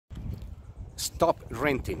Stop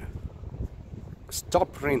renting.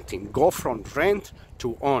 Stop renting. Go from rent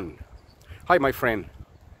to own. Hi, my friend.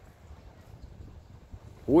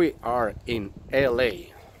 We are in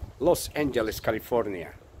LA, Los Angeles,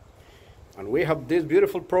 California. And we have this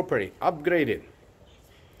beautiful property, upgraded,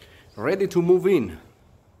 ready to move in.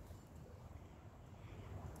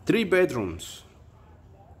 3 bedrooms.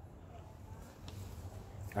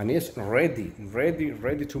 And it's ready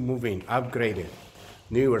to move in, upgraded.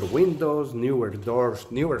 Newer windows, newer doors,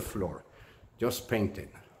 newer floor, just painted.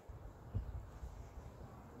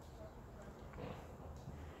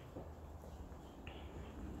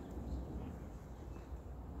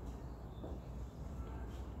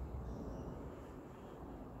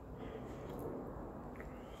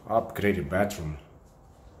 Upgraded bathroom.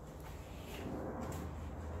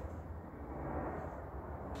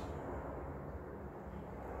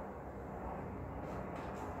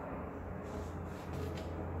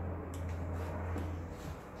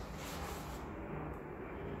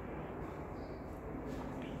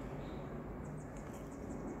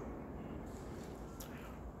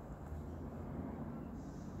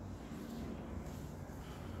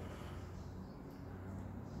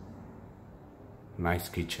 Nice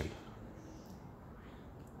kitchen.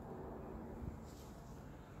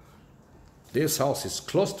 This house is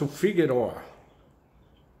close to Figueroa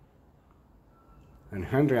and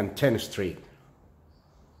 110th Street.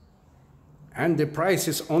 And the price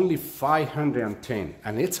is only $510,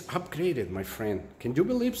 and it's upgraded, my friend. Can you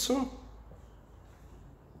believe so?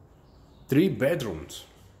 3 bedrooms,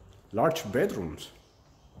 large bedrooms.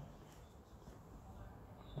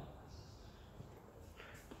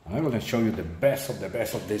 I'm going to show you the best of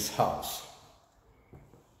this house.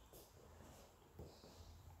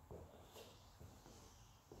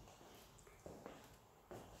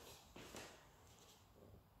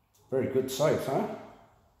 Very good size, huh?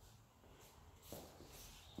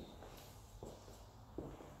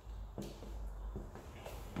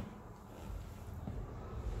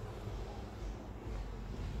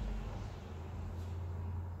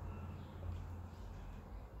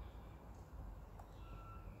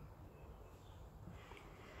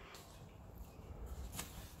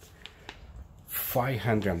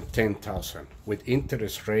 $510,000 with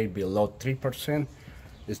interest rate below 3%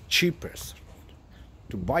 is cheapest.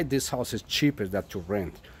 To buy this house is cheaper than to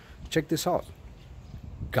rent. Check this out.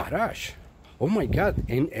 Garage. Oh my God,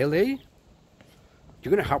 in LA?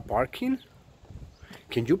 You're gonna have parking?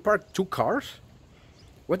 Can you park 2 cars?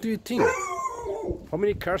 What do you think? How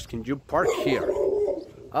many cars can you park here?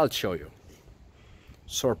 I'll show you.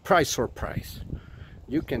 Surprise, surprise.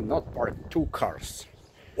 You cannot park 2 cars.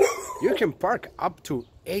 You can park up to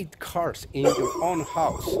 8 cars in your own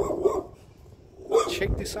house.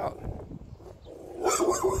 Check this out.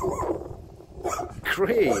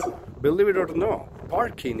 Great, believe it or not,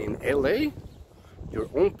 parking in LA, your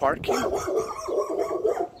own parking,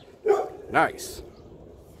 nice.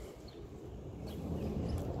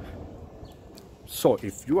 So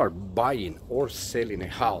if you are buying or selling a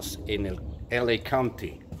house in LA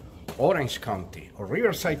County, Orange County, or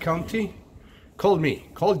Riverside County, call me,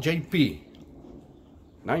 call JP,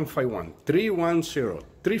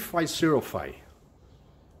 951-310-3505.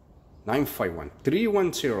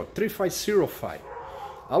 951-310-3505.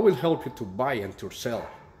 I will help you to buy and to sell.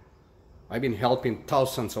 I've been helping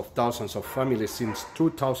thousands of families since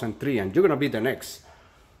 2003, and you're gonna be the next.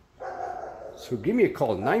 So give me a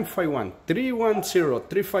call,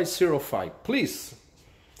 951-310-3505. Please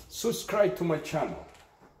subscribe to my channel.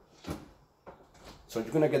 So you're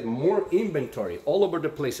gonna get more inventory all over the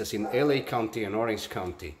places in LA County and Orange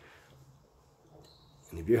County.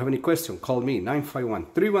 And if you have any question, call me,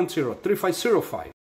 951-310-3505.